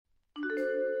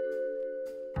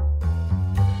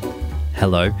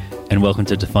Hello, and welcome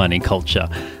to Defining Culture.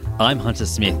 I'm Hunter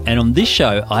Smith, and on this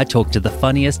show, I talk to the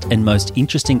funniest and most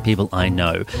interesting people I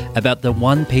know about the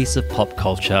one piece of pop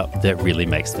culture that really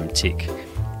makes them tick.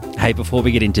 Hey, before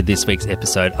we get into this week's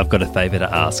episode, I've got a favour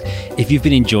to ask. If you've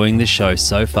been enjoying the show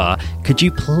so far, could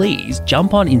you please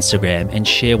jump on Instagram and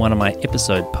share one of my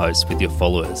episode posts with your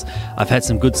followers? I've had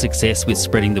some good success with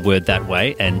spreading the word that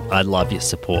way, and I love your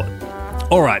support.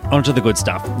 All right, on to the good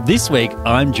stuff. This week,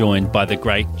 I'm joined by the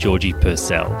great Georgie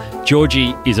Purcell.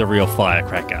 Georgie is a real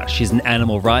firecracker. She's an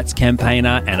animal rights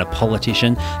campaigner and a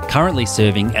politician, currently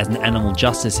serving as an animal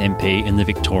justice MP in the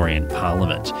Victorian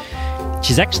Parliament.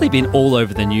 She's actually been all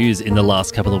over the news in the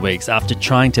last couple of weeks after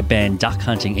trying to ban duck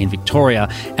hunting in Victoria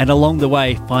and along the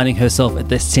way finding herself at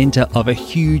the centre of a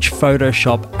huge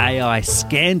Photoshop AI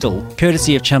scandal,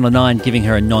 courtesy of Channel 9 giving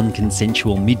her a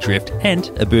non-consensual midriff and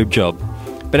a boob job.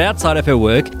 But outside of her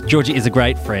work, Georgie is a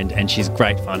great friend and she's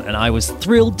great fun, and I was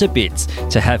thrilled to bits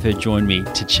to have her join me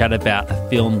to chat about a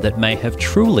film that may have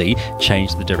truly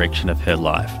changed the direction of her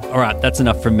life. All right, that's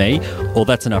enough from me, or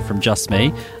that's enough from just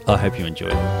me. I hope you enjoy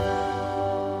it.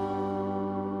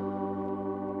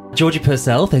 Georgie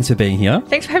Purcell, thanks for being here.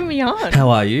 Thanks for having me on. How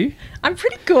are you? I'm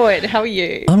pretty good. How are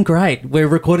you? I'm great. We're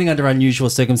recording under unusual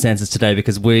circumstances today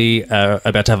because we are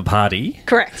about to have a party.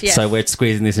 Correct, yes. So we're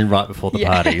squeezing this in right before the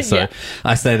party. So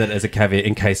I say that as a caveat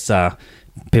in case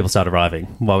people start arriving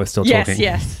while we're still talking.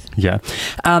 Yes. Yeah.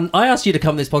 I asked you to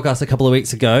come on this podcast a couple of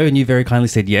weeks ago and you very kindly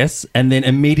said yes. And then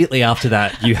immediately after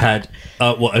that, you had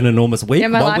an enormous week. Yeah,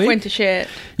 my life week? went to shit.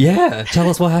 Yeah. Tell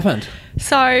us what happened.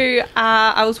 So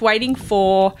I was waiting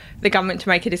for the government to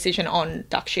make a decision on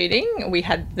duck shooting. We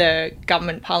had the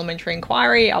government parliamentary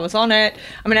inquiry. I was on it.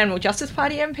 I'm an Animal Justice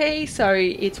Party MP, so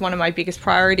it's one of my biggest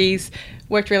priorities.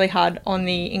 Worked really hard on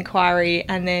the inquiry,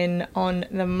 and then on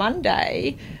the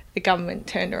Monday, the government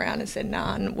turned around and said,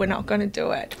 nah, we're not going to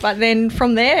do it. But then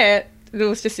from there, there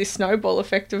was just this snowball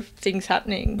effect of things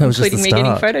happening, including me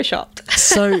getting photoshopped.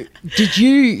 So did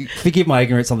you, forgive my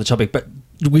ignorance on the topic, but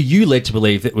were you led to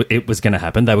believe that it was going to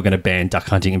happen? They were going to ban duck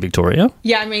hunting in Victoria?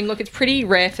 Yeah, I mean, look, it's pretty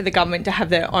rare for the government to have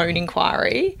their own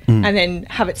inquiry and then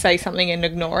have it say something and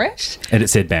ignore it. And it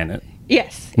said ban it?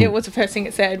 Yes, it was the first thing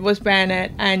it said was ban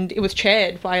it, and it was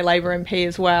chaired by a Labor MP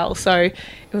as well. So it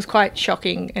was quite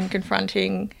shocking and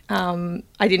confronting.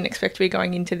 I didn't expect to be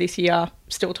going into this year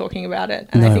still talking about it,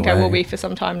 and I think I will be for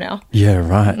some time now. Yeah,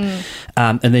 right.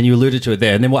 And then you alluded to it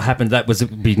there, and then what happened, that was a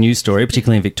big news story,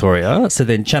 particularly in Victoria. So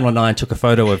then Channel 9 took a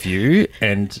photo of you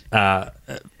and...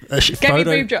 Gave me a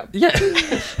boob job. Yeah.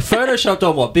 Photoshopped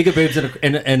on what? Bigger boobs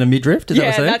and a midriff? Is that what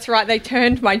I'm saying? That's right. They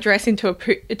turned my dress into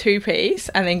a two-piece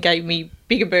and then gave me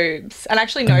bigger boobs. And I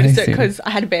actually noticed it because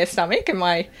I had a bare stomach and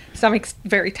my stomach's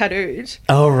very tattooed.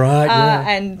 Oh, right, yeah.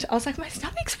 And I was like, my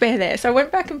stomach's bare there. So I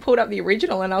went back and pulled up the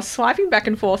original and I was swiping back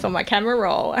and forth on my camera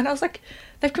roll and I was like,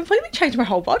 they've completely changed my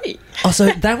whole body. Oh,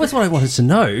 so that was what I wanted to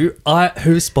know.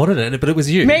 Who spotted it? But it was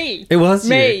you. Me. It was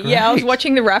me. You. Yeah, I was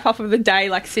watching the wrap-up of the day,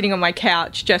 like sitting on my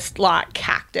couch, just like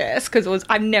cactus, because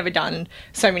I've never done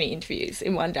so many interviews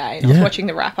in one day. And I was watching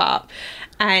the wrap-up,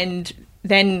 and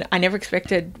then I never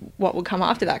expected what would come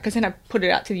after that, because then I put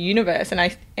it out to the universe and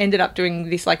I ended up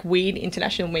doing this like weird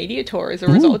international media tour as a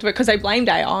result of it, because they blamed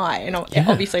AI, and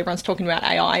obviously everyone's talking about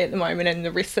AI at the moment and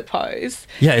the risks it pose.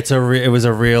 Yeah, it was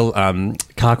a real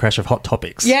car crash of hot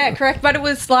topics. Yeah, correct. But it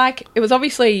was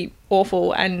obviously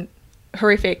awful and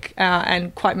horrific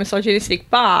and quite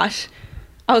misogynistic, but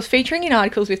I was featuring in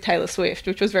articles with Taylor Swift,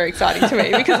 which was very exciting to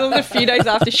me because it was a few days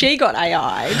after she got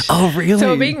AI'd. Oh, really? So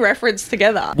we're being referenced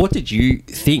together. What did you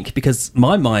think? Because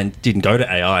my mind didn't go to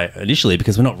AI initially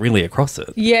because we're not really across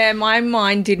it. Yeah, my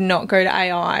mind did not go to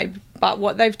AI, but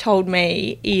what they've told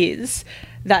me is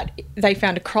that they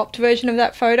found a cropped version of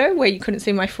that photo where you couldn't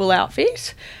see my full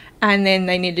outfit, and then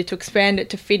they needed to expand it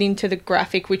to fit into the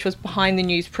graphic, which was behind the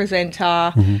news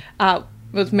presenter,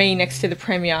 it was me next to the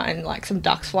Premier and like some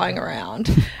ducks flying around.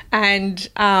 And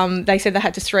they said they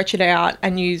had to stretch it out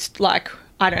and used like,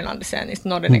 I don't understand this,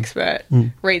 not an expert.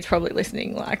 Reed's probably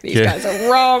listening like, these guys are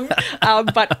wrong.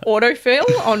 But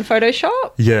autofill on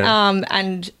Photoshop. Yeah.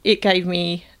 And it gave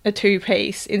me a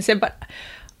two-piece instead. But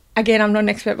again, I'm not an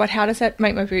expert, but how does that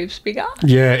make my boobs bigger?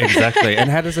 Yeah, exactly. And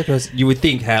how does the person, you would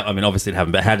think obviously it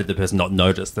happened, but how did the person not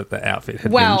notice that the outfit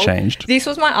had been changed? This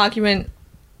was my argument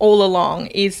all along,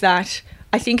 is that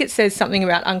I think it says something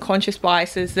about unconscious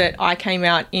biases that I came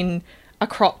out in a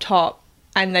crop top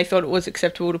and they thought it was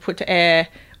acceptable to put to air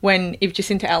when if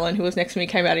Jacinta Allen, who was next to me,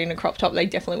 came out in a crop top, they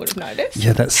definitely would have noticed.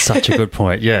 Yeah, that's such a good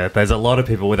point. Yeah, there's a lot of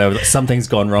people where they were like, something's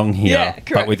gone wrong here. Yeah,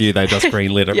 correct. But with you, they just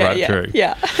greenlit it through.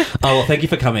 Yeah. Oh, well, thank you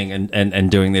for coming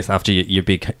and doing this after your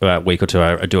big week or two.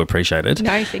 I do appreciate it.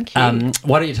 No, thank you.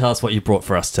 Why don't you tell us what you brought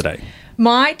for us today?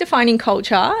 My defining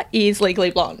culture is Legally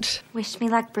Blonde. Wish me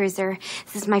luck, Bruiser.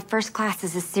 This is my first class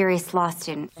as a serious law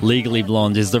student. Legally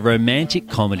Blonde is the romantic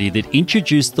comedy that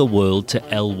introduced the world to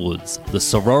Elle Woods, the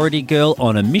sorority girl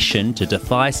on a mission to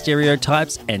defy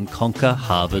stereotypes and conquer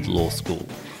Harvard Law School.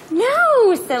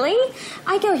 No, silly.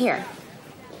 I go here.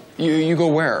 You go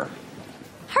where?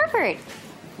 Harvard.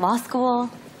 Law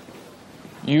school.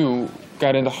 You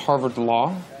got into Harvard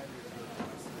Law?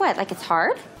 What, like it's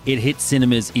hard? It hit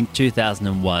cinemas in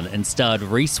 2001 and starred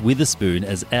Reese Witherspoon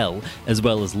as Elle, as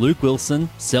well as Luke Wilson,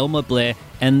 Selma Blair,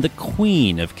 and the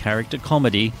queen of character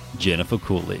comedy, Jennifer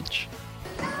Coolidge.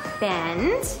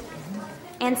 Bend.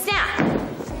 And snap.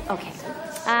 Okay.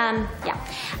 Yeah.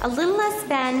 A little less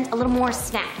bend, a little more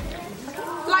snap.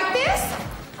 Like this?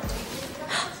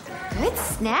 Good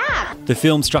snap. The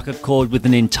film struck a chord with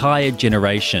an entire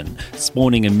generation,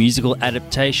 spawning a musical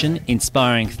adaptation,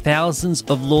 inspiring thousands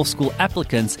of law school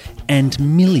applicants and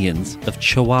millions of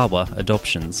Chihuahua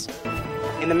adoptions.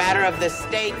 In the matter of the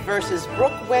state versus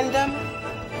Brooke Wyndham,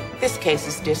 this case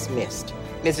is dismissed.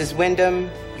 Mrs.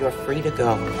 Wyndham, you're free to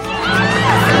go.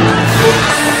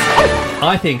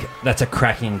 I think that's a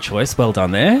cracking choice. Well done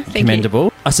there. Thank Commendable.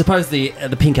 you. I suppose the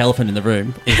pink elephant in the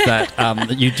room is that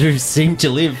that you do seem to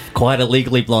live quite a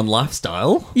Legally Blonde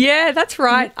lifestyle. Yeah, that's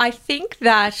right. I think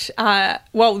that,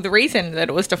 the reason that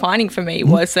it was defining for me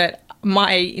was that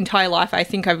my entire life, I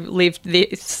think I've lived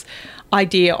this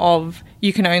idea of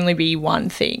you can only be one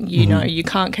thing. You know, you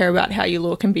can't care about how you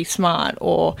look and be smart,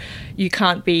 or you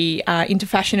can't be into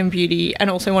fashion and beauty and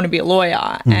also want to be a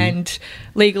lawyer. And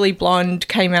Legally Blonde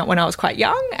came out when I was quite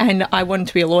young, and I wanted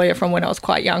to be a lawyer from when I was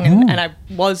quite young. And I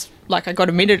was, like, I got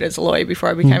admitted as a lawyer before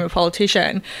I became a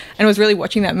politician. And it was really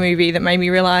watching that movie that made me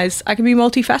realise I can be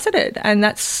multifaceted. And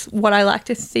that's what I like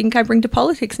to think I bring to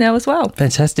politics now as well.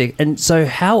 Fantastic. And so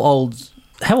how old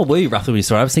were you roughly when you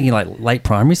saw it? I was thinking like late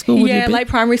primary school. Yeah, late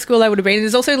primary school I would have been.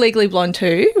 There's also Legally Blonde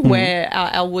 2, where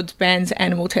Elle Woods bans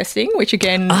animal testing, which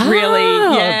again that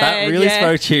really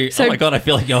spoke to you. So, oh my God, I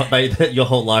feel like your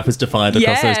whole life was defined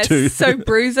across those two. So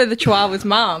Bruiser, the Chihuahua's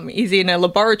mum, is in a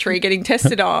laboratory getting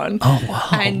tested on. Oh, wow.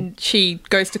 And she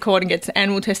goes to court and gets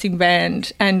animal testing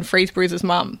banned and frees Bruiser's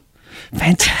mum.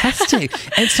 Fantastic.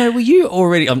 And so were you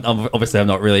already, obviously I'm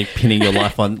not really pinning your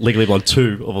life on Legally Blonde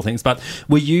 2 of all things, but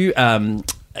were you an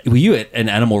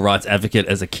animal rights advocate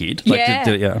as a kid?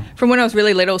 Yeah. From when I was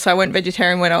really little. So I went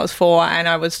vegetarian when I was 4, and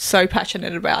I was so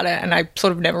passionate about it, and I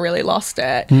sort of never really lost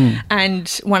it. And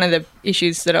one of the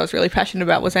issues that I was really passionate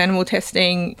about was animal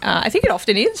testing. I think it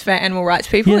often is for animal rights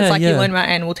people. It's like you learn about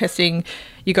animal testing,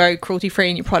 you go cruelty-free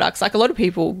in your products. Like a lot of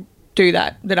people do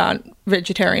that aren't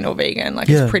vegetarian or vegan. Like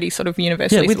it's pretty sort of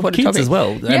universally with supported kids topic. as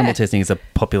well. Animal testing is a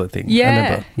popular thing. I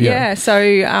remember. Yeah. So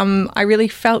I really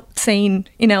felt seen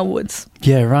in Elle Woods.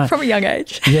 Yeah, right. From a young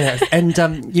age. Yeah, and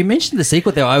you mentioned the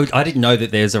sequel there. I didn't know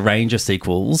that there's a range of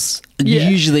sequels. Yeah.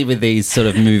 Usually with these sort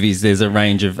of movies, there's a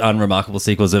range of unremarkable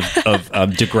sequels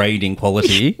of degrading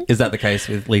quality. Is that the case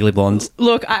with Legally Blonde?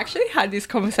 Look, I actually had this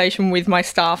conversation with my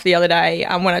staff the other day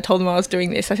when I told them I was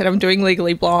doing this. I said, I'm doing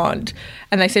Legally Blonde.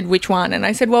 And they said, which one? And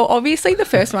I said, well, obviously the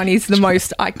first one is the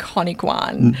most iconic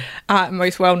one,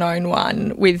 most well-known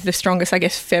one with the strongest, I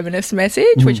guess, feminist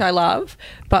message, which I love.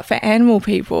 But for animal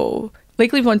people,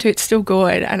 Legally Blonde 2, it's still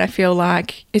good, and I feel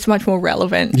like it's much more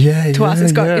relevant to us.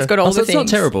 It's got all the things. It's not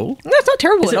terrible. No, it's not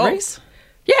terrible at all. Reese?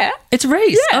 Yeah. It's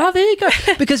Reese. Yeah. Oh, there you go.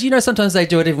 Because, sometimes they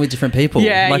do it even with different people.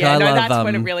 That's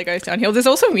when it really goes downhill. There's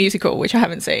also a musical, which I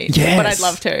haven't seen, but I'd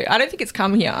love to. I don't think it's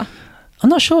come here. I'm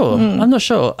not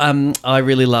sure. I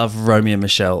really love Romeo and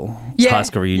Michelle's High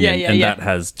School Reunion, that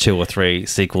has 2 or 3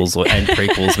 sequels and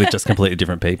prequels with just completely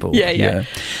different people. Yeah.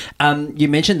 You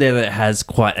mentioned there that it has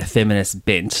quite a feminist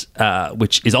bent,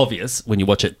 which is obvious when you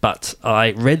watch it, but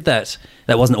I read that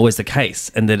wasn't always the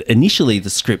case, and that initially the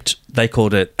script, they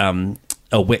called it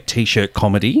a wet T-shirt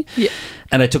comedy. Yeah.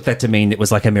 And I took that to mean it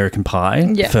was like American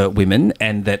Pie for women,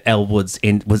 and that Elle Woods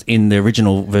was in the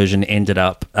original version ended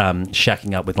up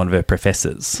shacking up with one of her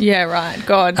professors. Yeah, right.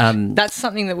 God, that's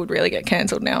something that would really get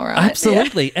cancelled now, right?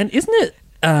 Absolutely. Yeah. And isn't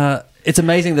it... it's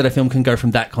amazing that a film can go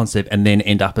from that concept and then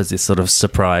end up as this sort of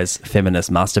surprise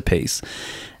feminist masterpiece.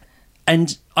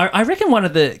 And I reckon one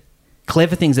of the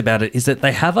clever things about it is that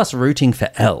they have us rooting for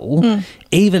Elle,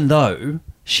 even though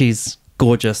she's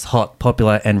gorgeous, hot,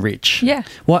 popular, and rich. Yeah.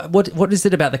 What is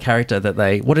it about the character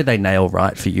what did they nail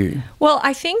right for you? Well,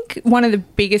 I think one of the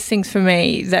biggest things for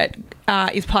me that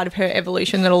is part of her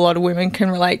evolution that a lot of women can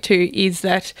relate to, is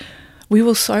that we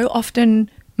will so often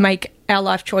make our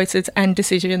life choices and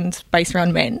decisions based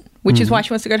around men, which is why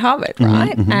she wants to go to Harvard,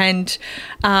 right? And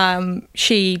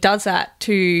she does that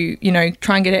to, you know,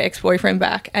 try and get her ex-boyfriend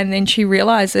back. And then she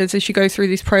realises as she goes through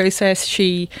this process,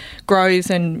 she grows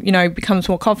and, you know, becomes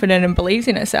more confident and believes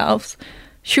in herself.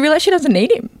 She realises she doesn't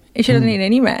need him. She doesn't need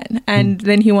any man. And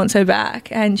then he wants her back.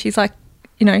 And she's like,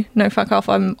 you know, no, fuck off.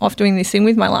 I'm off doing this thing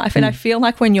with my life. And I feel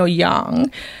like when you're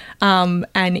young and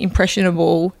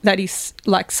impressionable, that is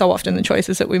like so often the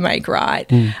choices that we make,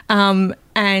 right?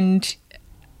 And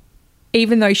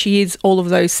even though she is all of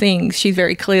those things, she's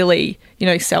very clearly, you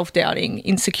know, self-doubting,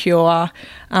 insecure,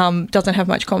 doesn't have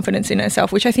much confidence in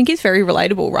herself, which I think is very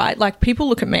relatable, right? Like people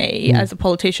look at me as a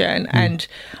politician and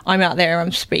I'm out there,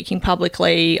 I'm speaking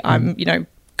publicly, I'm, you know,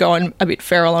 going a bit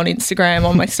feral on Instagram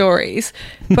on my stories,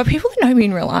 but people that know me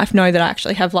in real life know that I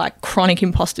actually have like chronic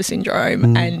imposter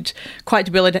syndrome and quite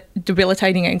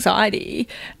debilitating anxiety,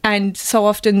 and so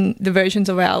often the versions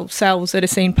of ourselves that are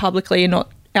seen publicly are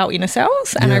not our inner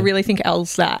selves, and I really think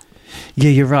Elle's that. Yeah,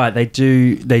 you're right. They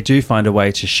do find a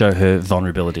way to show her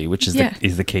vulnerability, which is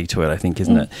the key to it, I think,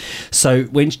 isn't it? So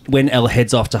when Elle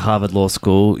heads off to Harvard Law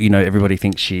School, you know, everybody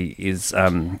thinks she is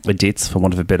a ditz, for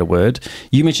want of a better word.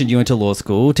 You mentioned you went to law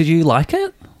school. Did you like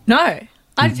it? No. I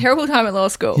had a terrible time at law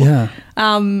school. Yeah.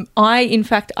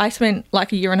 I spent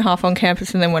like a year and a half on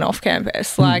campus and then went off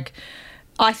campus. Like,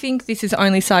 I think this is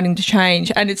only starting to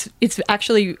change, and it's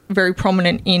actually very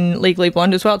prominent in Legally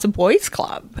Blonde as well. It's a boys'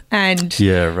 club, and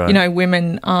you know,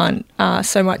 women aren't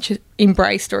so much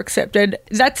embraced or accepted.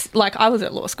 That's like, I was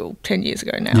at law school 10 years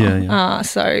ago now.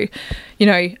 So, you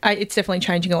know, it's definitely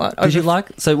changing a lot. Did you like?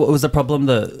 So, what was the problem?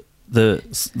 The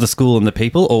school and the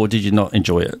people, or did you not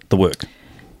enjoy it? The work?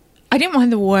 I didn't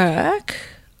mind the work.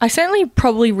 I certainly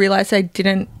probably realised I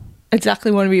didn't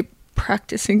exactly want to be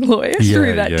practicing lawyer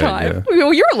through that time.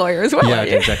 Well, you're a lawyer as well. Yeah, I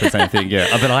did exactly the same thing.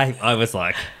 Yeah, but I was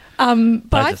like, but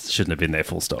I just shouldn't have been there.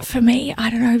 Full stop. For me,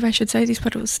 I don't know if I should say this,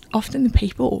 but it was often the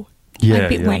people. Yeah, a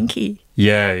bit wanky.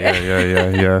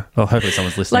 Yeah. Well, hopefully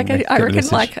someone's listening. Like I reckon,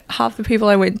 like half the people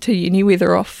I went to uni with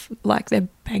are off, like they're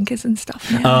bankers and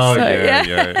stuff now. Oh,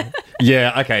 so,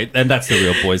 yeah. Okay, and that's the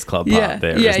real boys' club part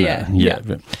there, isn't it?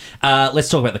 Yeah. Let's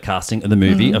talk about the casting of the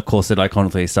movie. Of course, it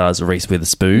iconically stars Reese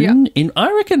Witherspoon.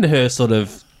 I reckon her sort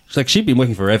of. Like, she'd been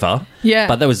working forever. Yeah.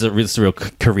 But that was a real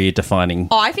career-defining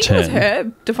I think turn. It was her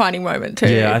defining moment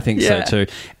too. Yeah, I think so too.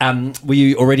 Were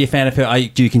you already a fan of her?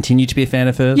 Do you continue to be a fan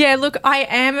of her? Yeah, look, I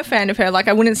am a fan of her. Like,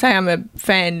 I wouldn't say I'm a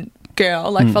fan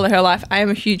girl, like follow her life. I am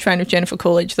a huge fan of Jennifer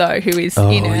Coolidge, though, who is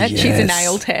in it. Yes. She's a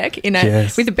nail tech in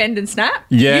it with a bend and snap.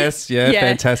 Yes,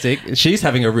 fantastic. She's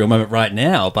having a real moment right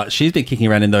now, but she's been kicking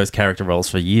around in those character roles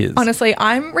for years. Honestly,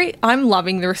 I'm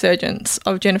loving the resurgence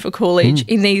of Jennifer Coolidge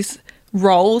in these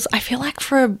roles. I feel like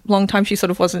for a long time she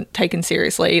sort of wasn't taken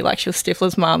seriously. Like, she was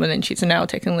Stifler's mum, and then she's a nail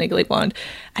tech in Legally Blonde,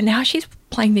 and now she's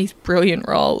playing these brilliant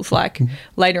roles like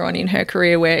later on in her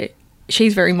career where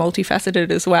she's very multifaceted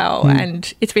as well,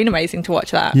 and it's been amazing to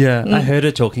watch that. I heard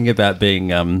her talking about being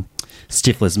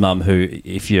Stifler's mum, who,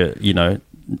 if you're, you know,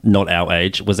 not our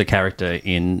age, was a character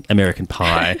in American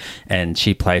Pie, and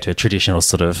she played her traditional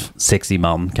sort of sexy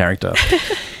mum character.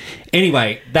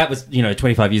 Anyway, that was,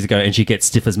 25 years ago, and she gets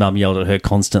Stifler's mum yelled at her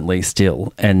constantly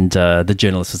still. And the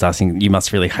journalist was asking, you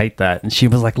must really hate that. And she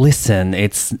was like, listen,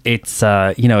 it's it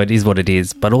is what it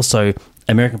is. But also,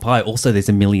 American Pie, also there's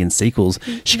a million sequels.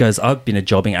 She goes, I've been a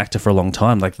jobbing actor for a long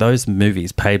time. Like, those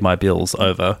movies paid my bills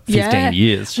over 15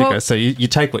 years. She goes, so you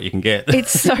take what you can get.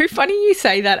 It's so funny you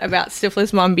say that about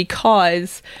Stifler's mum,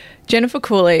 because Jennifer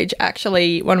Coolidge,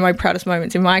 actually, one of my proudest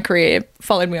moments in my career,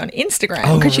 followed me on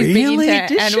Instagram because she's big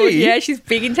into animal. Yeah, she's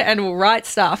big into animal rights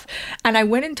stuff. And I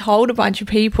went and told a bunch of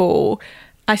people.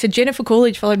 I said, Jennifer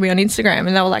Coolidge followed me on Instagram,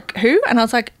 and they were like, who? And I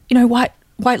was like,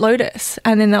 White Lotus.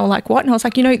 And then they were like, what? And I was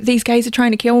like, these gays are trying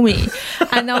to kill me.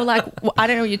 And they were like, well, I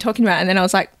don't know what you're talking about. And then I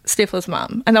was like, Stifler's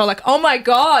mum. And they were like, oh my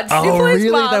God,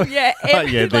 Stifler's mum. Yeah.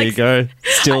 There you go.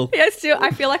 Still.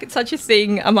 I feel like it's such a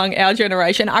thing among our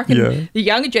generation. I reckon the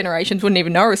younger generations wouldn't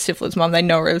even know her as Stifler's mum. They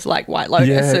know her as like White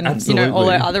Lotus and, absolutely. All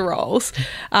her other roles.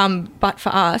 But for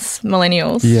us,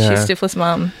 millennials, she's Stifler's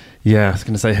mum. Yeah, I was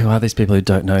going to say, who are these people who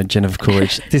don't know Jennifer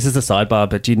Coolidge? This is a sidebar,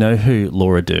 but do you know who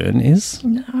Laura Dern is?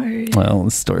 No. Well, the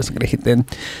story's not going to hit then.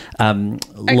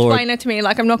 Explain it to me.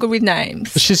 Like, I'm not good with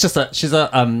names. She's just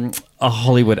a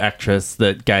Hollywood actress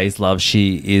that gays love.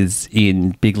 She is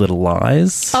in Big Little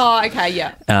Lies. Oh, okay,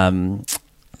 yeah.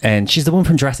 And she's the woman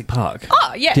from Jurassic Park.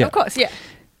 Oh, yeah, of course, yeah.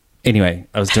 Anyway,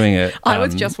 I was doing it. I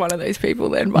was just one of those people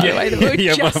then, by the way, that we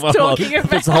were just talking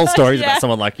about. It's the whole story about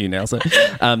someone like you now. So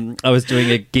I was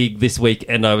doing a gig this week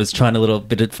and I was trying a little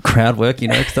bit of crowd work, you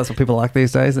know, because that's what people like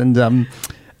these days. And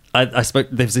I spoke,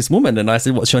 there was this woman and I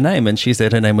said, what's your name? And she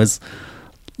said her name was,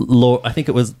 I think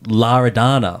it was Lara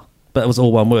Dana, but it was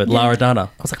all one word, Lara Dana.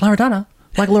 I was like, Lara Dana?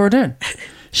 Like Laura Dern.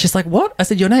 She's like, what? I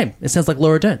said, your name. It sounds like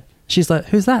Laura Dern. She's like,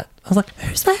 who's that? I was like,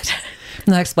 who's that?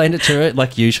 And I explained it to her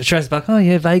like you. She was like, oh,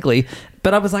 yeah, vaguely.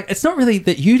 But I was like, it's not really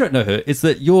that you don't know her. It's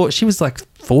that she was like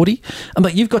 40. I'm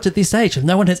like, you've got to this age and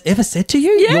no one has ever said to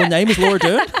you, your name is Laura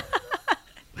Dern?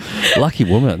 Lucky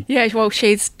woman. Yeah, well,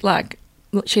 she's like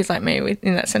me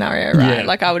in that scenario, right? Yeah.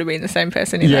 Like I would have been the same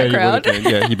person in that crowd.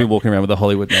 You've been walking around with a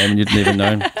Hollywood name and you didn't even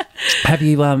know. Have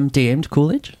you DM'd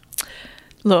Coolidge?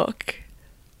 Look,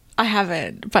 I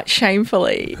haven't, but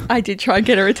shamefully, I did try and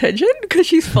get her attention because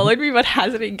she's followed me but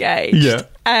hasn't engaged. Yeah.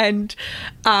 And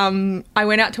I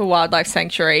went out to a wildlife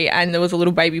sanctuary and there was a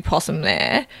little baby possum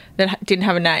there that didn't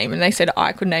have a name and they said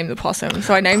I could name the possum.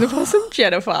 So I named the possum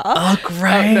Jennifer. Oh,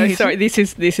 great. No, sorry, this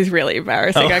is really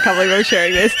embarrassing. I can't believe I'm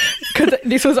sharing this because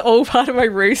this was all part of my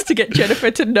ruse to get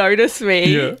Jennifer to notice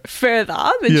me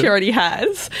further than she already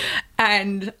has.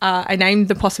 And I named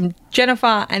the possum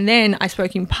Jennifer, and then I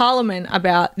spoke in Parliament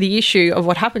about the issue of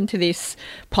what happened to this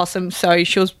possum. So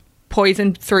she was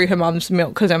poisoned through her mum's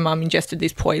milk because her mum ingested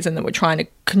this poison that we're trying to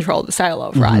control the sale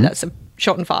of, right? That's a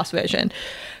short and fast version.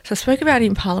 So I spoke about it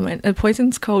in Parliament. The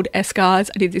poison's called escars.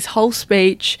 I did this whole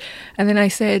speech, and then I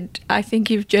said, I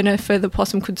think if Jennifer the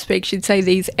possum could speak, she'd say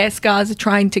these escars are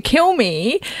trying to kill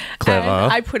me. Clever.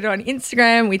 And I put it on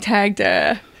Instagram. We tagged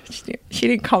her. She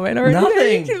didn't comment or anything.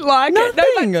 Nothing. She didn't like it. No, but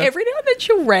every now and then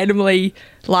she'll randomly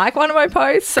like one of my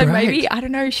posts. So maybe, I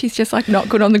don't know, she's just like not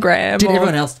good on the gram. Did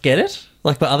everyone else get it?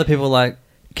 Like the other people like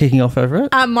kicking off over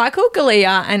it? Michael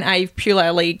Galea and Ave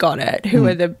Purcell got it, who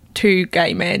are the two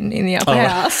gay men in the upper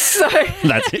house. So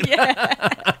that's it. Yeah.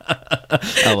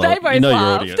 Oh, well, they both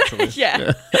laughed. your audience.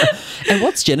 Yeah. And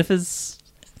what's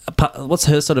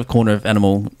her sort of corner of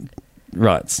animal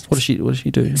rights? What does she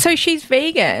do? So she's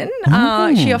vegan.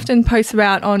 She often posts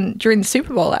about during the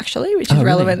Super Bowl, actually, which is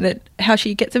relevant, that how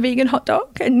she gets a vegan hot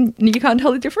dog and you can't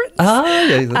tell the difference.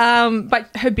 But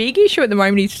her big issue at the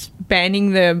moment is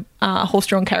banning the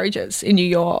horse-drawn carriages in New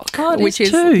York, which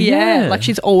is like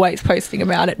she's always posting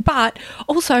about it. But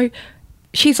also,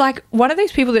 she's like one of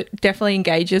those people that definitely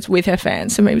engages with her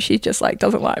fans. So maybe she just like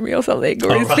doesn't like me or something,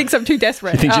 or thinks I'm too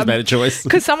desperate. You think she's made a choice?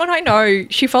 Because someone I know,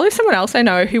 she follows someone else I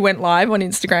know who went live on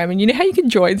Instagram, and you know how you can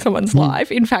join someone's live.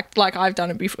 In fact, like I've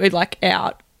done it before, like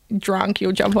out drunk,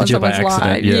 you'll jump on someone's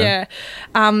live. Yeah.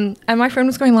 And my friend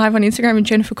was going live on Instagram, and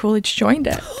Jennifer Coolidge joined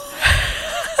it.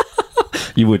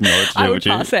 You wouldn't know what to do, I would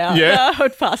pass out. Yeah. I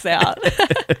would pass out.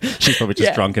 She's probably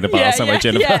just drunk in a bar somewhere,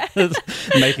 Jennifer.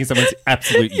 Making someone's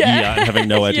absolute year and having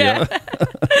no idea.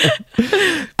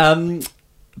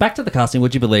 Back to the casting,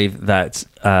 would you believe that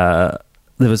there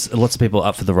was lots of people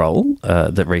up for the role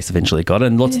that Reese eventually got,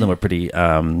 and lots of them were pretty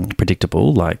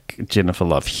predictable, like Jennifer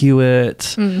Love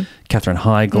Hewitt, Katherine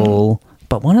Heigl,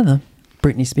 but one of them,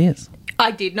 Britney Spears. I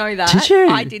did know that. Did you?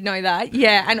 I did know that,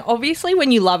 yeah. And obviously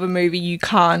when you love a movie, you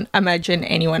can't imagine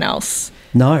anyone else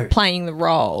playing the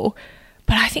role.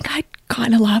 But I think I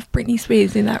kind of love Britney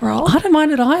Spears in that role. I don't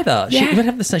mind it either. Yeah. She would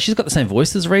have she's got the same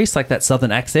voice as Reese, like that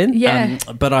southern accent. Yeah.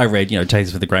 But I read, take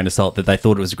this with a grain of salt, that they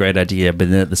thought it was a great idea, but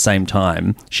then at the same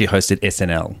time, she hosted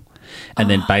SNL. And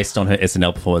then based on her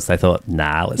SNL performance, they thought,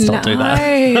 nah, let's not do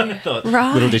that.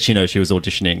 Right. Little did she know she was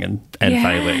auditioning and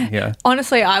failing. Yeah.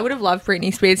 Honestly, I would have loved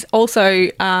Britney Spears. Also,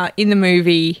 in the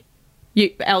movie,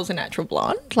 Elle's a natural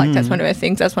blonde. Like, that's one of her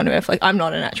things. That's one of her, like, I'm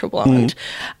not a natural blonde.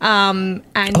 And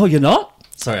oh, you're not?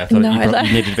 Sorry, I thought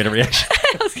you needed a better reaction.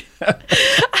 I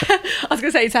was going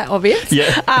to say, is that obvious?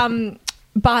 Yeah.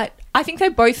 But I think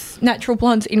they're both natural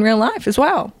blondes in real life as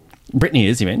well. Britney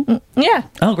is, you mean? Yeah.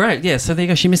 Oh, great. Yeah, so there you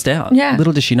go. She missed out. Yeah.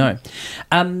 Little does she know.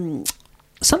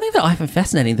 Something that I find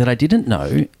fascinating that I didn't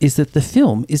know is that the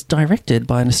film is directed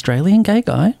by an Australian gay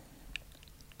guy.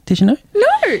 Did you know?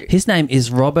 No. His name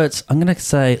is Robert, I'm going to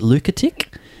say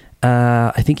Lukatic.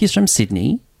 I think he's from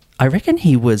Sydney. I reckon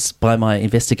he was, by my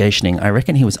investigationing, I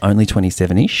reckon he was only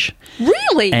 27-ish.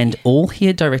 Really? And all he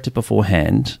had directed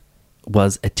beforehand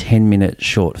was a 10-minute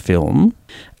short film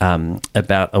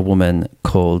about a woman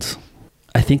called,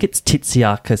 I think it's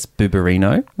Tiziacus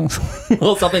Buberino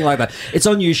or something like that. It's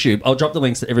on YouTube. I'll drop the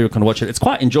links so everyone can watch it. It's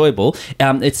quite enjoyable.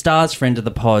 It stars friend of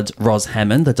the pod, Ros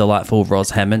Hammond, the delightful Ros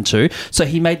Hammond too. So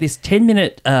he made this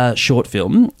 10-minute short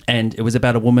film, and it was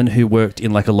about a woman who worked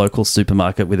in like a local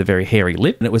supermarket with a very hairy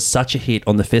lip, and it was such a hit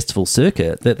on the festival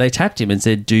circuit that they tapped him and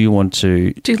said, do you want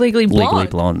to do Legally Blonde? Legally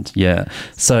Blonde, yeah.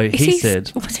 So he said...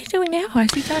 What's he doing now?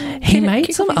 Has he done... He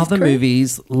made some other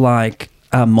movies like...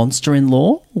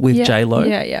 Monster-in-Law with J-Lo.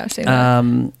 Yeah, I've seen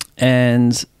that.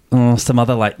 And some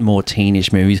other like more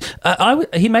teenish movies.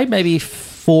 He made maybe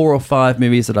 4 or 5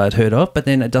 movies that I'd heard of, but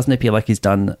then it doesn't appear like he's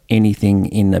done anything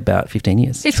in about 15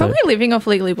 years. He's probably living off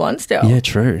Legally Blonde still. Yeah,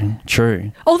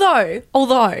 true.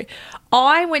 Although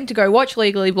I went to go watch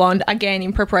Legally Blonde again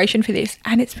in preparation for this,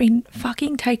 and it's been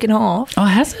fucking taken off. Oh,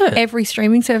 has it? Every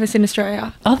streaming service in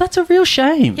Australia. Oh, that's a real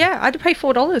shame. Yeah, I had to pay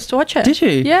 $4 to watch it. Did you?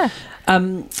 Yeah.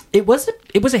 It was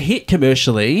a hit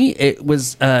commercially. It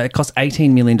cost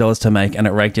 $18 million to make, and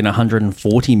it raked in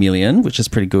 $140 million, which is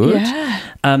pretty good. Yeah.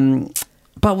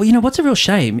 But you know what's a real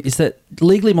shame is that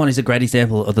Legally Blonde is a great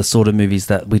example of the sort of movies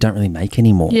that we don't really make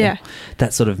anymore. Yeah.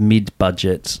 That sort of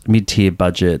mid-tier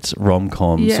budget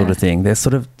rom-com sort of thing. They're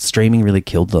sort of streaming really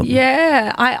killed them.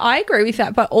 Yeah, I agree with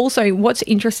that. But also what's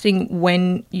interesting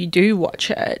when you do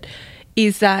watch it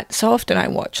is that so often I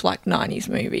watch like 90s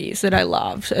movies that I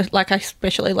love. Like I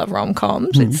especially love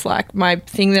rom-coms. Mm-hmm. It's like my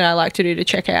thing that I like to do to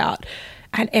check out.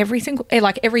 And every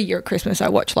year at Christmas I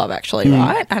watch Love Actually,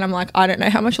 right? And I'm like, I don't know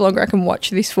how much longer I can watch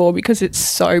this for because it's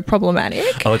so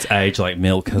problematic. Oh, it's aged like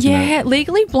milk, hasn't it? Yeah,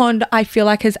 Legally Blonde I feel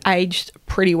like has aged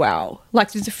pretty well.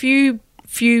 Like there's a few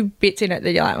bits in it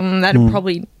that you're like, that'd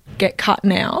probably get cut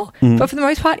now. But for the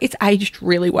most part, it's aged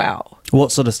really well.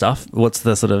 What sort of stuff? What's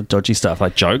the sort of dodgy stuff,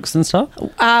 like jokes and stuff?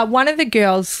 One of the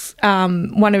girls,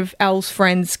 one of Elle's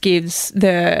friends gives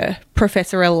the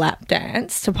professor a lap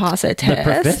dance to pass her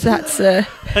test. That's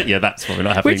yeah, that's probably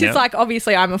not happening which is like,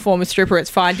 obviously I'm a former stripper. It's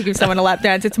fine to give someone a lap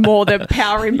dance. It's more the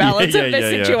power imbalance of the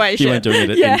situation. You weren't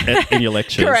doing it in your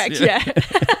lectures. Correct, yeah.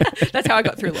 That's how I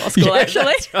got through law school,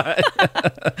 actually. That's right.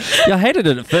 Yeah, I hated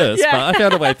it at first, but I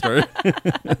found a way through.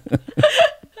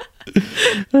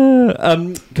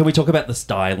 Can we talk about the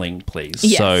styling, please?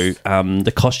 Yes. So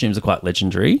the costumes are quite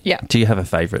legendary. Yeah. Do you have a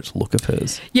favourite look of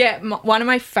hers? Yeah, one of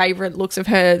my favourite looks of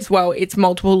hers, well, it's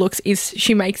multiple looks, is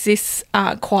she makes this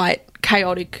quite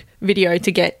chaotic video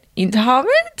to get into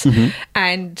Harvard.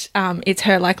 And it's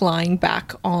her like lying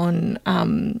back on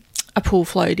a pool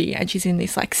floaty, and she's in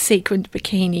this like sequined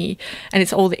bikini, and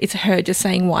it's her just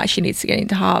saying why she needs to get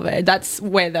into Harvard. That's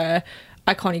where the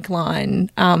iconic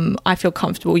line, I feel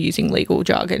comfortable using legal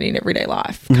jargon in everyday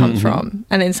life, comes from.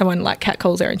 And then someone like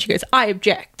catcalls her and she goes, I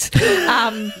object.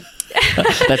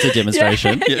 That's a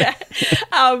demonstration. Yeah.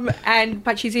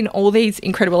 But she's in all these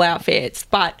incredible outfits.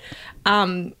 But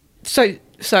so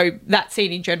that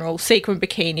scene in general, sequin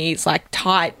bikinis, like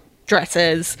tight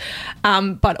dresses,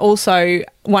 but also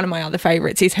one of my other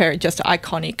favourites is her just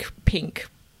iconic pink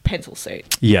pencil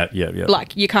suit. Yeah.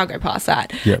 Like, you can't go past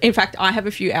that. Yep. In fact, I have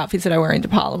a few outfits that I wear into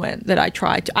Parliament that I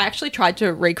actually tried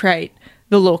to recreate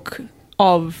the look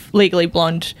of Legally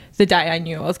Blonde the day I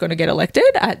knew I was going to get elected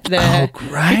at the... Oh,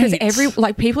 great.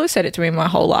 Because people have said it to me my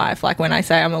whole life. Like, when I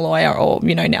say I'm a lawyer, or,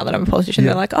 you know, now that I'm a politician,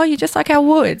 they're like, oh, you're just like our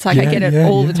Woods. Like, I get it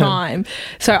all the time.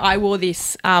 So I wore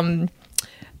this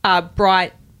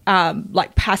bright,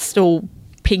 like, pastel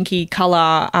pinky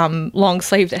colour long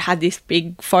sleeve that had this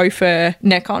big faux fur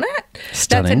neck on it.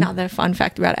 Stunning. That's another fun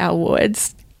fact about Elle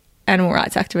Woods, animal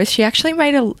rights activist. She actually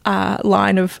made a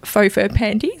line of faux fur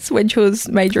panties when she was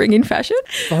majoring in fashion.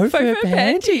 Faux fur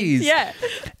panties? Yeah.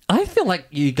 I feel like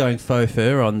you going faux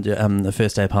fur on the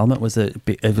first day of Parliament was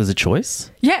a choice.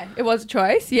 Yeah, it was a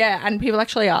choice. Yeah, and people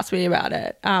actually asked me about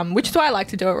it, which is why I like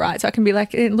to do it right. So I can be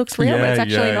like, it looks real, but it's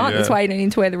actually not. That's why you don't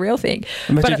need to wear the real thing.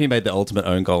 Imagine if you made the ultimate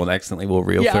own goal and accidentally wore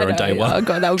real fur on day one. Oh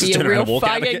god, that would be a real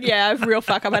fuck. Yeah, real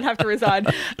fuck. I might have to resign.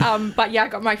 But yeah, I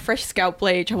got my fresh scalp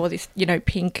bleach. I wore this,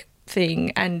 pink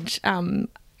thing, and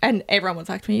everyone was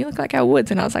like to me, you look like Elle Woods.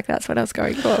 And I was like, that's what I was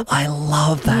going for. I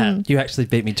love that. You actually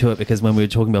beat me to it, because when we were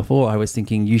talking before, I was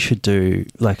thinking you should do,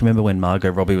 like, remember when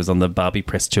Margot Robbie was on the Barbie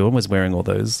press tour and was wearing all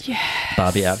those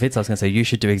Barbie outfits? I was going to say you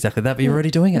should do exactly that, but you're already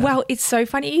doing it. Well, it's so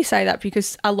funny you say that,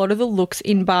 because a lot of the looks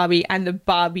in Barbie and the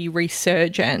Barbie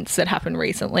resurgence that happened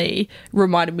recently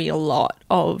reminded me a lot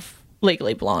of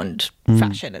Legally Blonde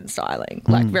fashion and styling.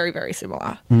 Like, very, very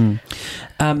similar.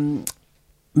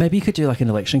 Maybe you could do like an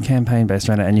election campaign based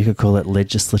around it, and you could call it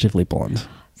Legislatively Blonde.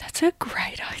 That's a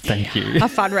great idea. Thank you. A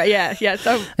fun, right? Yeah.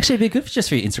 So actually, it'd be good just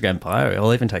for your Instagram bio.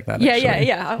 I'll even take that.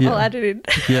 Yeah. I'll add it in.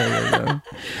 Yeah.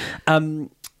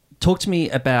 Talk to me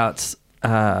about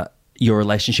your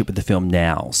relationship with the film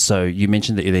now. So you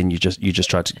mentioned that then you just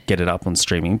tried to get it up on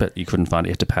streaming, but you couldn't find it,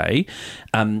 you had to pay.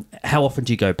 How often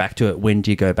do you go back to it? When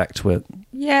do you go back to it?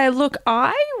 Yeah, look,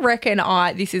 I reckon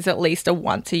this is at least a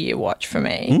once a year watch for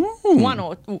me. One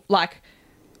or like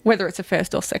whether it's a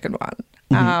first or second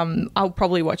one. I'll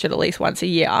probably watch it at least once a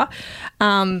year.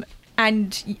 And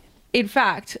in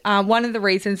fact, one of the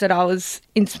reasons that I was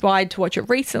inspired to watch it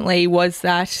recently was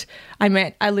that I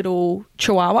met a little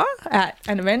chihuahua at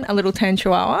an event, a little tan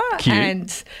chihuahua. Cute.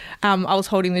 And I was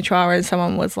holding the chihuahua and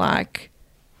someone was like,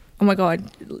 oh my God,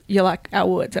 you're like our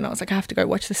Woods. And I was like, I have to go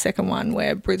watch the second one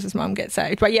where Bruce's mum gets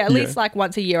saved. But yeah, at least like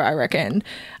once a year, I reckon.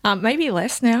 Maybe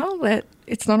less now that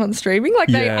it's not on streaming. Like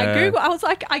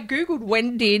I Googled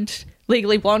when did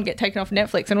Legally Blonde get taken off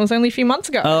Netflix, and it was only a few months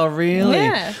ago. Oh, really?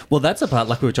 Yeah. Well, that's a part,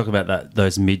 like we were talking about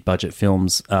those mid-budget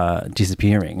films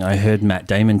disappearing. I heard Matt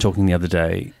Damon talking the other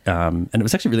day, and it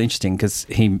was actually really interesting because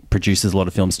he produces a lot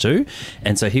of films too,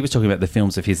 and so he was talking about the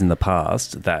films of his in the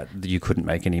past that you couldn't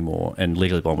make anymore, and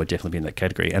Legally Blonde would definitely be in that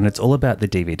category, and it's all about the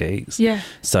DVDs. Yeah.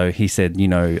 So he said,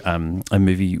 a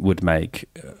movie would make,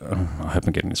 I hope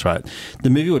I'm getting this right, the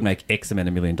movie would make X amount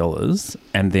of $1 million,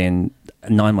 and then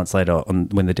 9 months later,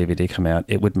 when the DVD came out,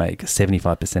 it would make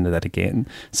 75% of that again.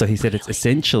 So he said it's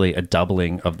essentially a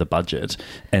doubling of the budget,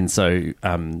 and so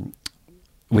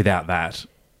without that,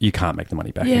 you can't make the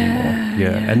money back anymore.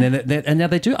 Yeah, and now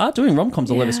they are doing rom-coms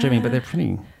all over streaming, but they're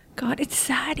pretty. God, it's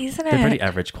sad, isn't it? They're pretty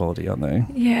average quality, aren't they?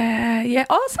 Yeah.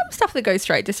 Oh, some stuff that goes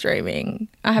straight to streaming,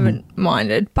 I haven't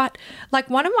minded, but like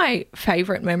one of my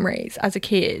favourite memories as a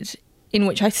kid, in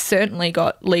which I certainly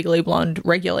got Legally Blonde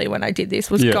regularly when I did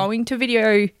this, was going to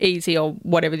Video Easy or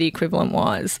whatever the equivalent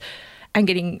was and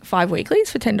getting 5 weeklies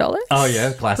for $10. Oh,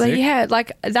 yeah, classic. But yeah,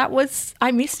 like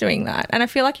I miss doing that. And I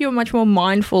feel like you were much more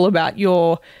mindful about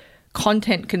your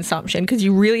content consumption because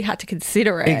you really had to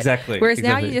consider it. Exactly. Whereas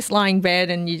now you just lie in bed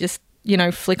and you just,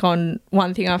 flick on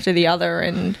one thing after the other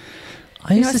and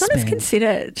it's not as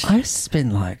considered. I used to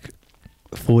spend like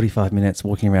 45 minutes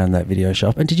walking around that video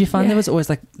shop, and did you find there was always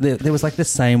like there was like the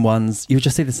same ones? You would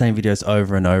just see the same videos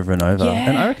over and over and over.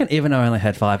 And I reckon even though I only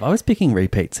had 5, I was picking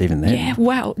repeats even then. Yeah,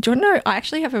 wow. Do you want to know? I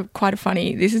actually have quite a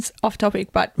funny. This is off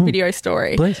topic, but video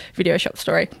story. Please. Video shop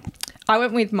story. I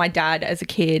went with my dad as a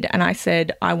kid, and I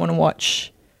said I want to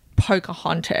watch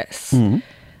Pocahontas.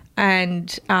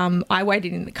 And I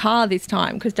waited in the car this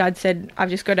time because Dad said I've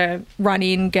just got to run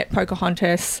in, get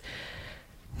Pocahontas.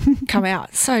 Come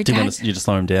out. So you just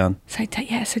slow him down? So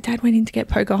Dad went in to get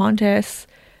Pocahontas,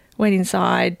 went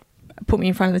inside, put me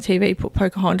in front of the TV, put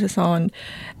Pocahontas on,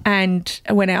 and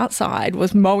went outside,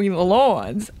 was mowing the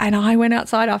lawns. And I went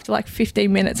outside after like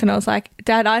 15 minutes and I was like,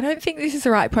 Dad, I don't think this is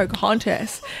the right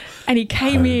Pocahontas. And he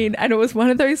came in and it was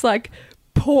one of those like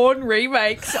porn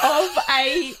remakes of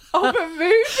a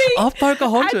movie of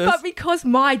Pocahontas. But because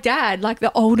my dad, like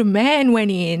the older man,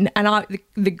 went in and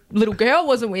the little girl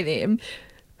wasn't with him,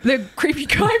 the creepy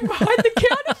guy behind the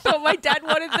counter thought my dad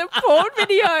wanted the porn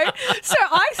video. So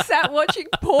I sat watching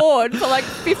porn for like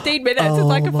 15 minutes as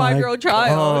like a 5-year-old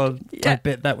child. I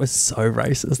bet that was so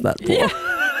racist, that porn.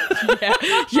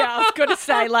 Yeah, I was going to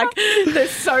say, like,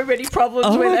 there's so many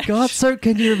problems with it. Oh my God. So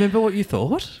can you remember what you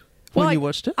thought when you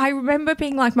watched it? I remember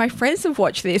being like, my friends have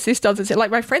watched this. This doesn't seem like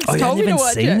my friends told me to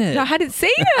watch it. No, I hadn't seen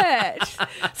it.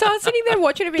 So I was sitting there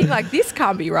watching it being like, this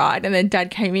can't be right. And then Dad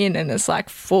came in and it's like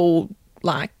full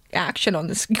like action on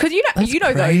this because you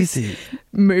know crazy. Those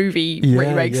movie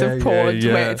remakes of porn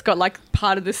where it's got like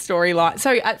part of the storyline.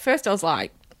 So at first I was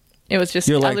like, it was just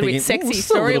a little bit sexy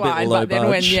storyline, but then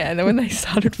when they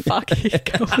started fucking,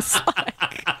 I was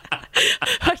like,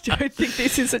 I don't think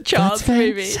this is a child's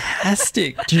movie.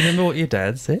 Fantastic. Do you remember what your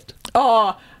dad said?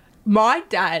 Oh, my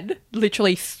dad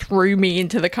literally threw me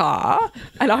into the car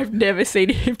and I've never seen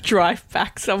him drive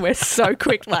back somewhere so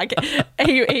quick. Like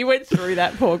he went through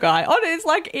that poor guy on his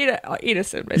like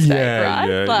innocent mistake,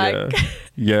 right?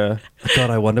 Yeah.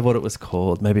 God, I wonder what it was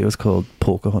called. Maybe it was called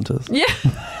Pocahontas. Yeah.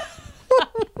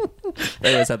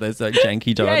 They always have those like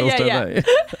janky titles, don't they?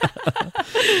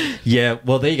 Yeah,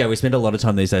 well, there you go. We spend a lot of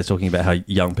time these days talking about how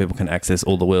young people can access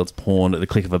all the world's porn at the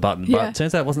click of a button. But it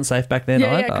turns out it wasn't safe back then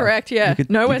either. Yeah, correct. Yeah,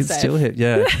 nowhere safe. Still hit.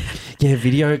 Yeah, yeah.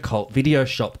 Video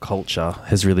shop culture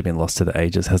has really been lost to the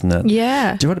ages, hasn't it?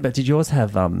 Yeah. Did yours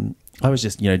have? I was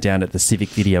just down at the Civic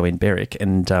Video in Berwick,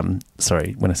 and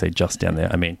sorry, when I say just down there,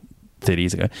 I mean 30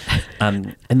 years ago,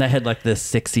 and they had like the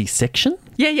sexy section.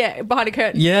 Yeah, behind a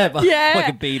curtain. Yeah, like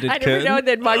a beaded curtain. Every now and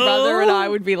then my brother and I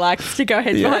would be like, stick our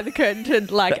heads behind the curtain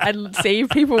and see if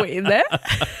people were in there.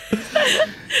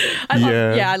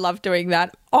 I love doing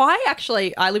that. I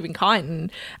live in Kyneton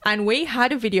and we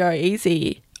had a Video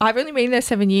Easy I've only been there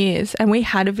 7 years, and we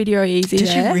had a Video Easy Did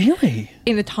there. you really?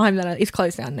 In the time that it's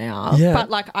closed down now. Yeah. But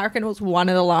like, I reckon it was one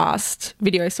of the last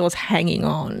video stores hanging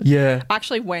on. Yeah. I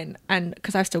actually went, and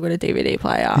because I've still got a DVD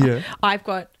player. Yeah. I've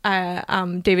got a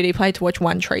DVD player to watch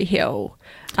One Tree Hill.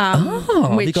 Have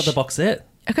you got the box set?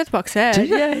 I've got the box set. Do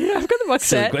you? Yeah, I've got the box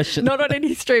Silly set. question. Not on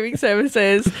any streaming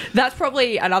services. That's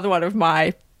probably another one of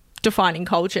my defining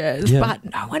cultures, but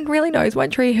no one really knows One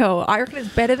Tree Hill. I reckon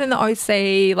it's better than the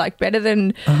OC, like better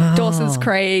than Dawson's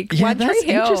Creek. Yeah, One Tree that's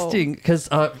Hill. interesting because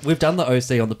we've done the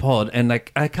OC on the pod, and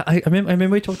like I remember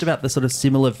we talked about the sort of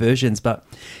similar versions, but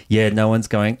yeah, no one's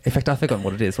going. In fact, I forgot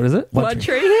what it is. What is it? One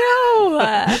Tree Hill.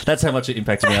 That's how much it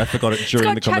impacted me. I forgot it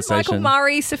during the Chad conversation. Michael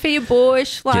Murray, Sophia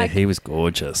Bush. Yeah, Like, he was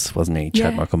gorgeous, wasn't he?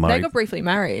 Chad Michael Murray. They got briefly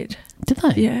married. Did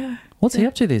they? Yeah. What's he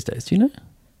up to these days? Do you know?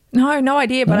 No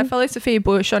idea, but I follow Sophia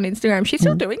Bush on Instagram. She's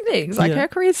still doing things. Like, her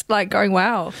career's like going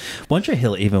well. One Tree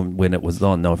Hill, even when it was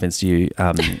on, no offense to you,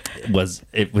 was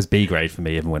B grade for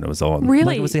me even when it was on. Really?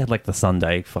 Like, it was, had like the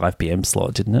Sunday 5 p.m.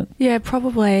 slot, didn't it? Yeah,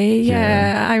 probably.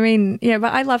 Yeah. I mean, yeah,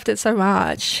 but I loved it so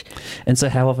much. And so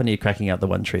how often are you cracking out the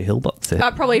One Tree Hill box set?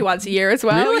 Probably once a year as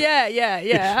well. Really?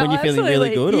 Yeah. When you're feeling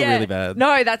really good or Yeah. really bad?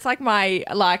 No, that's like my,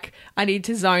 like, I need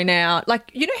to zone out. Like,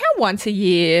 you know how once a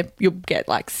year you'll get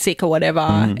like sick or whatever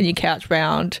and you couch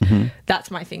bound? That's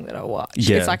my thing that I watch.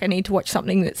 Yeah. It's like I need to watch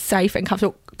something that's safe and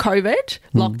comfortable. COVID,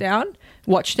 lockdown,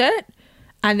 watched it.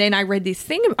 And then I read this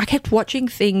thing. I kept watching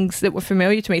things that were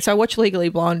familiar to me. So I watched Legally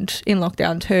Blonde in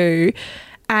lockdown too.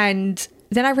 And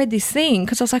then I read this thing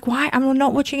because I was like, why? I'm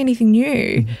not watching anything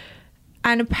new.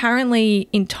 And apparently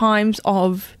in times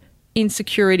of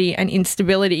insecurity and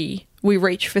instability, we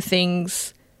reach for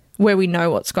things where we know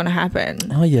what's going to happen.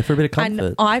 Oh, yeah, for a bit of comfort.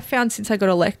 And I found since I got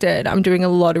elected, I'm doing a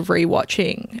lot of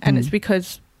rewatching, and it's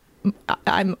because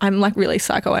I'm like really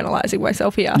psychoanalyzing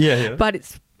myself here. Yeah.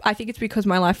 But I think it's because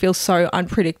my life feels so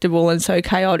unpredictable and so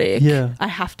chaotic. Yeah. I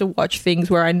have to watch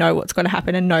things where I know what's going to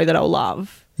happen and know that I'll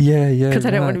love. Yeah. Because I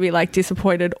don't want to be like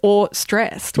disappointed or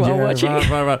stressed while watching.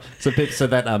 Right. So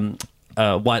that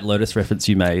White Lotus reference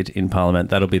you made in Parliament,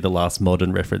 that'll be the last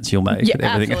modern reference you'll make. Yeah, and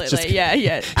everything. absolutely. Yeah,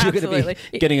 You're absolutely. going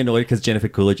to be getting annoyed because Jennifer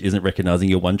Coolidge isn't recognising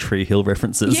your One Tree Hill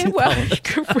references. Yeah, well,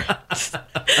 correct.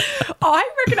 I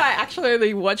reckon I actually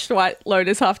only watched White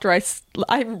Lotus after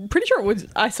I'm pretty sure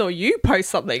I saw you post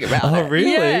something about it. Oh,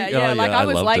 really? Yeah. Like I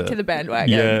was loved late it. to the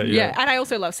bandwagon. Yeah. And I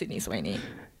also love Sydney Sweeney.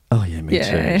 Oh, yeah, me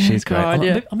too. She's great. God,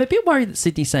 yeah. I'm a bit worried that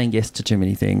Sydney's saying yes to too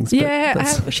many things.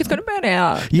 But She's going to burn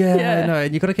out. Yeah, no,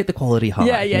 and you've got to keep the quality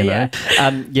high. Yeah.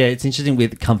 It's interesting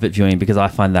with comfort viewing because I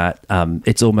find that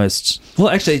it's almost... Well,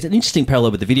 actually, it's an interesting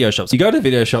parallel with the video shops. You go to the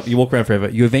video shop, you walk around forever,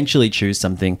 you eventually choose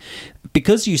something.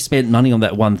 Because you spent money on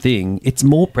that one thing, it's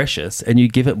more precious and you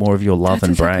give it more of your love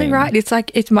and exactly brain. Right. It's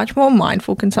like it's much more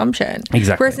mindful consumption.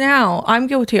 Exactly. Whereas now I'm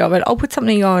guilty of it. I'll put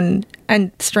something on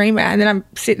and stream it, and then I'm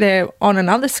sit there on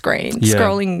another screen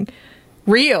scrolling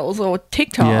reels or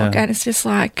TikTok, and it's just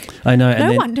like I know.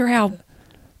 No wonder how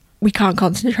we can't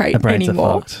concentrate our brains anymore.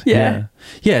 are fucked. Yeah,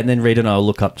 and then Reed and I will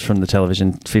look up from the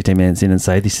television 15 minutes in and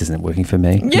say, "This isn't working for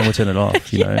me." And then we'll turn it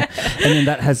off. You know, and then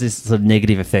that has this sort of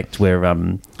negative effect where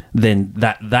then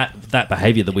that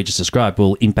behaviour that we just described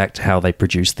will impact how they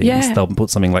produce things. Yeah. They'll put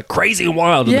something like crazy and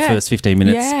wild in the first 15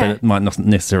 minutes, but it might not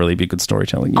necessarily be good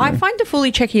storytelling. I find to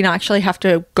fully check in, I actually have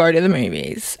to go to the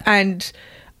movies, and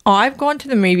I've gone to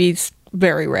the movies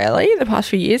very rarely the past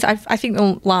few years. I think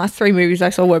the last 3 movies I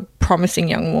saw were Promising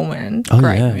Young Woman.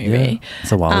 Great movie. Yeah.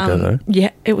 It's a while ago though.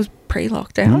 Yeah, it was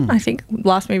pre-lockdown. I think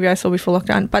last movie I saw before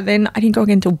lockdown. But then I didn't go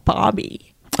again until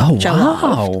Barbie. Oh, which I wow.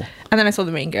 loved. And then I saw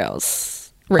The Mean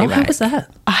Girls remake. Oh, how was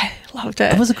that? I loved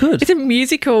it. Oh, was it good? It's a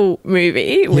musical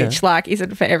movie, which like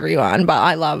isn't for everyone, but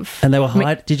I love. And they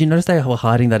were did you notice they were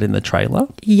hiding that in the trailer?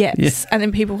 Yes. Yeah. And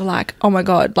then people were like, oh my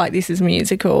God, like this is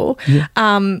musical. Yeah.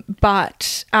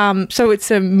 So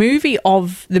it's a movie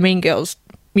of the Mean Girls,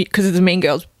 because it's a Mean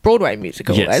Girls Broadway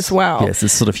musical as well. Yes,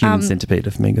 it's sort of human centipede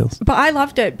of Mean Girls. But I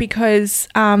loved it because,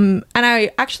 and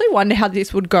I actually wonder how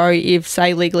this would go if,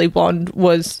 say, Legally Blonde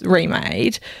was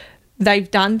remade. They've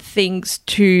done things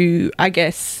to, I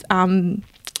guess,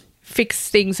 fix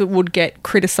things that would get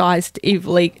criticised if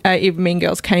Mean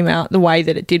Girls came out the way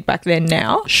that it did back then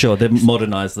now. Sure, they've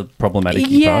modernised the problematic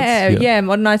parts. Yeah,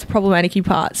 modernised the problematic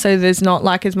parts. So there's not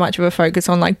like as much of a focus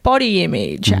on like body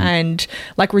image and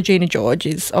like Regina George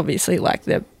is obviously like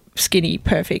the skinny,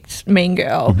 perfect mean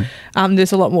girl.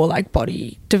 There's a lot more like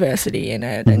body diversity in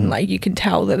it and like you can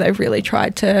tell that they've really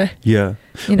tried to... Yeah.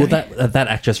 You know. Well, that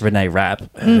actress Renee Rapp,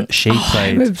 she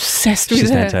played... I'm obsessed with her.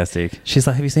 She's fantastic. She's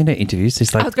like, have you seen her interviews?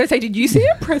 She's like... I was going to say, did you see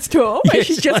her press tour? Where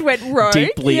she just went rogue?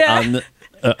 Deeply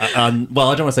well,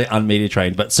 I don't want to say unmedia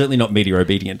trained, but certainly not media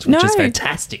obedient, which is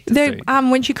fantastic to see.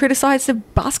 When she criticised the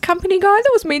bus company guy that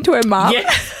was mean to her mum. Yeah.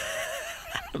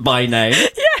 By name.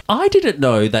 Yeah. I didn't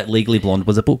know that Legally Blonde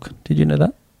was a book. Did you know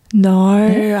that? No,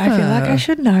 I feel like I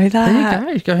should know that.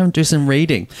 There you go. Go home and do some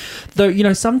reading. Though, you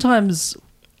know, sometimes,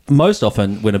 most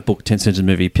often when a book turns into a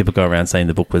movie, people go around saying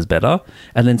the book was better.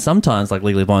 And then sometimes, like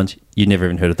Legally Blonde, you never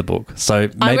even heard of the book. So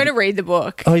maybe, I'm going to read the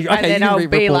book. Oh, okay, and then I'll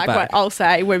be like, back. what I'll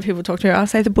say when people talk to me, I'll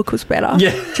say the book was better.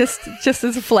 Yeah. Just as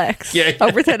a flex. Yeah.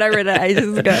 I'll pretend I read it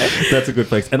ages ago. That's a good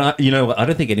flex. And you know what? I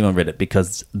don't think anyone read it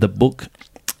because the book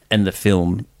and the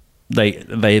film,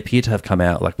 they appear to have come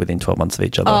out like within 12 months of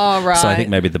each other. Oh, right. So I think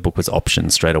maybe the book was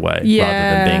optioned straight away rather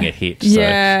than being a hit. So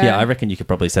Yeah. I reckon you could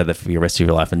probably say that for the rest of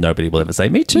your life and nobody will ever say,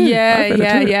 me too.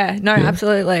 Yeah. No,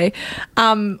 absolutely.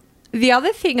 The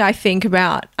other thing I think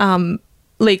about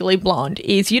Legally Blonde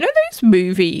is, you know those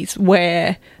movies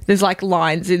where there's like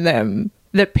lines in them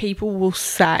that people will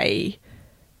say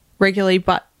regularly,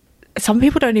 but some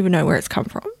people don't even know where it's come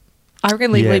from? I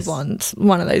reckon Legally Blonde's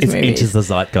one of those movies. It enters the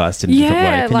zeitgeist in a different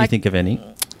way. Can you think of any?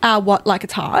 What, Like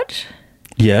It's Hard?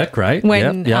 Yeah, great. When,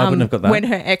 I wouldn't have got that. When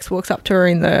her ex walks up to her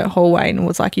in the hallway and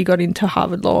was like, you got into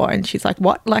Harvard Law, and she's like,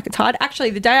 what? Like It's Hard? Actually,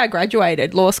 the day I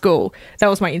graduated law school, that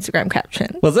was my Instagram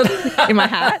caption. Was it? In my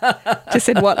hat. Just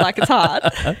said, what? Like It's Hard.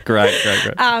 Great.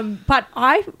 But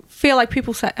I feel like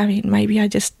people say, I mean, maybe I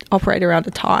just operate around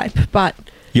a type, but...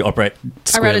 You operate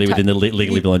squarely within the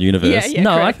Legally Blonde universe. Yeah,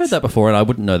 no, correct. I've heard that before, and I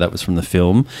wouldn't know that was from the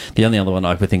film. The only other one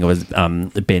I could think of was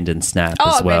Bend and Snap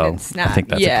as well. Bend and Snap. I think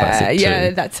that's a classic too.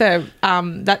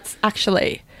 Yeah, that's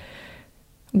actually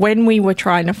when we were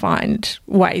trying to find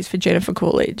ways for Jennifer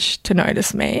Coolidge to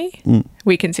notice me.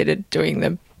 We considered doing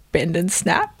the Bend and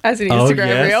Snap as an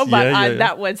Instagram reel, but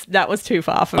that was too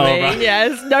far for me. Right. Yeah,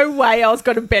 there's no way I was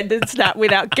going to Bend and Snap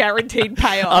without guaranteed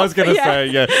payoff. I was going to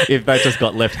say, if that just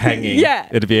got left hanging,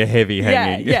 it'd be a heavy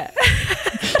hanging. Yeah.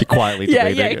 Quietly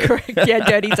deleting it. Correct. Yeah,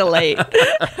 dirty delete.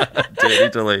 Dirty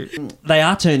delete. They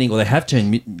are turning, or they have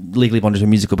turned Legally Blonde into a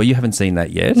musical, but you haven't seen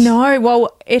that yet. No,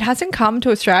 well, it hasn't come to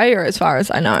Australia as far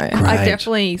as I know. Great. I'd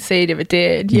definitely see it if it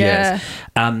did. Yeah. Yes.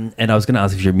 And I was going to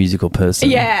ask if you're a musical person.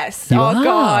 Yes. You oh, are.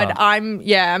 God. I'm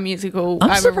a musical.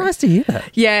 I'm surprised to hear that.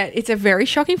 Yeah, it's a very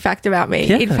shocking fact about me.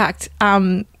 Yeah. In fact,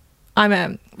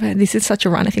 this is such a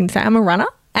runner thing to say. I'm a runner.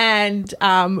 And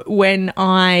when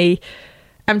I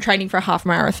am training for a half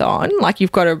marathon, like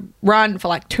you've got to run for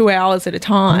like 2 hours at a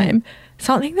time,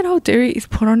 something that I'll do is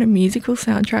put on a musical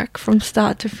soundtrack from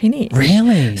start to finish.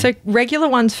 Really? So regular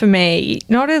ones for me,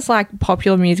 not as like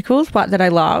popular musicals, but that I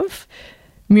love.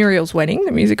 Muriel's Wedding,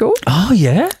 the musical. Oh,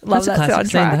 yeah. Love That's that a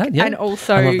classic. soundtrack. That, yeah. And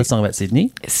also... I love the song about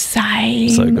Sydney. Same.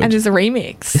 So good. And there's a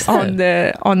remix Is on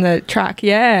the track.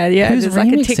 Yeah. Who's there's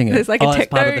remixing it? There's like a it's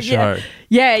techno. part of the show.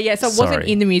 Yeah. So it wasn't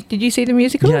in the music. Did you see the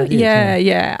musical?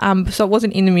 Yeah. So it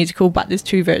wasn't in the musical, but there's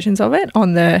two versions of it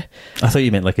on the... I thought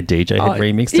you meant like a DJ had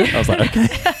remixed it. I was like, okay.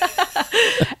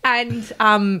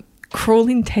 And Cruel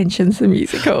Intentions, the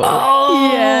musical.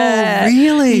 Oh, yeah.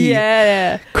 Really?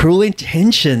 Yeah. Cruel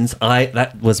Intentions.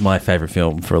 That was my favourite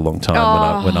film for a long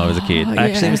time when I was a kid. I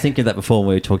actually was thinking of that before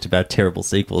when we talked about terrible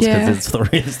sequels because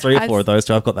there's three or four of those.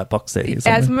 So I've got that box set here.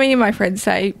 As me and my friends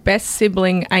say, best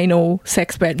sibling anal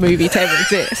sex bet movie to ever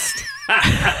exist.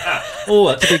 Oh,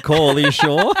 that's a big call. Are you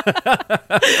sure? What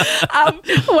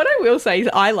I will say is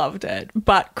I loved it,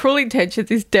 but Cruel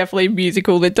Intentions is definitely a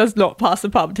musical that does not pass the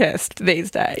pub test these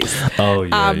days. Oh,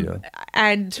 yeah.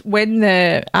 And when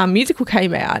the musical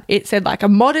came out, it said like a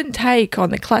modern take on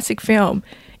the classic film.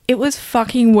 It was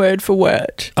fucking word for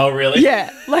word. Oh, really? Yeah.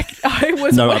 Like I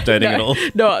was... No updating at all?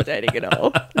 No updating at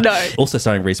all. No. Also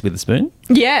starring Reese Witherspoon.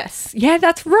 Yes. Yeah,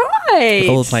 that's right.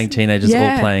 All playing teenagers,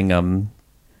 all playing...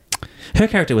 Her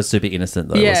character was super innocent,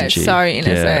 though, wasn't she? Yeah, so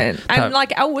innocent. Yeah. And,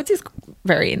 like, Elle Woods is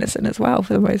very innocent as well,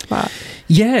 for the most part.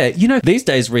 Yeah. These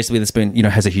days, Reese Witherspoon,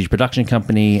 has a huge production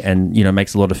company and,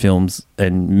 makes a lot of films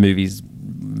and movies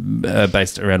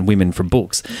based around women from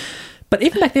books. But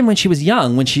even back then when she was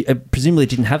young, when she presumably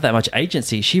didn't have that much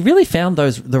agency, she really found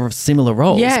the similar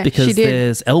roles. Yeah, because she did.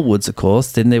 There's Elle Woods, of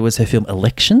course. Then there was her film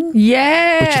Election.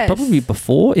 Yes. Which is probably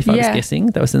before, if I was guessing.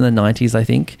 That was in the 90s, I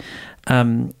think.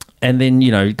 And then,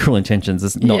 Cruel Intentions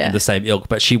is not the same ilk,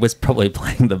 but she was probably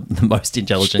playing the most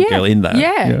intelligent girl in that.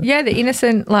 Yeah, the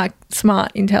innocent, like,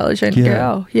 smart, intelligent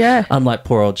girl. Yeah. Unlike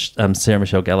poor old Sarah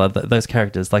Michelle Gellar, those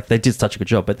characters, like, they did such a good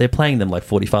job, but they're playing them like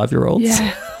 45-year-olds.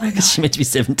 Yeah, I know. She's meant to be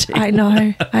 17. I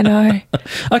know.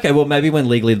 Okay, well, maybe when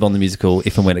Legally Blonde the musical,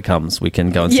 if and when it comes, we can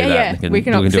go and see that. Yeah, we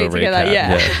can do a together, recap.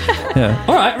 Yeah.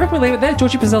 All right, I reckon we'll leave it there.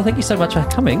 Georgie Purcell, thank you so much for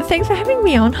coming. Thanks for having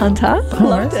me on, Hunter.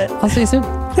 Loved it. I'll see you soon.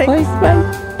 Thanks.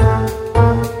 Bye.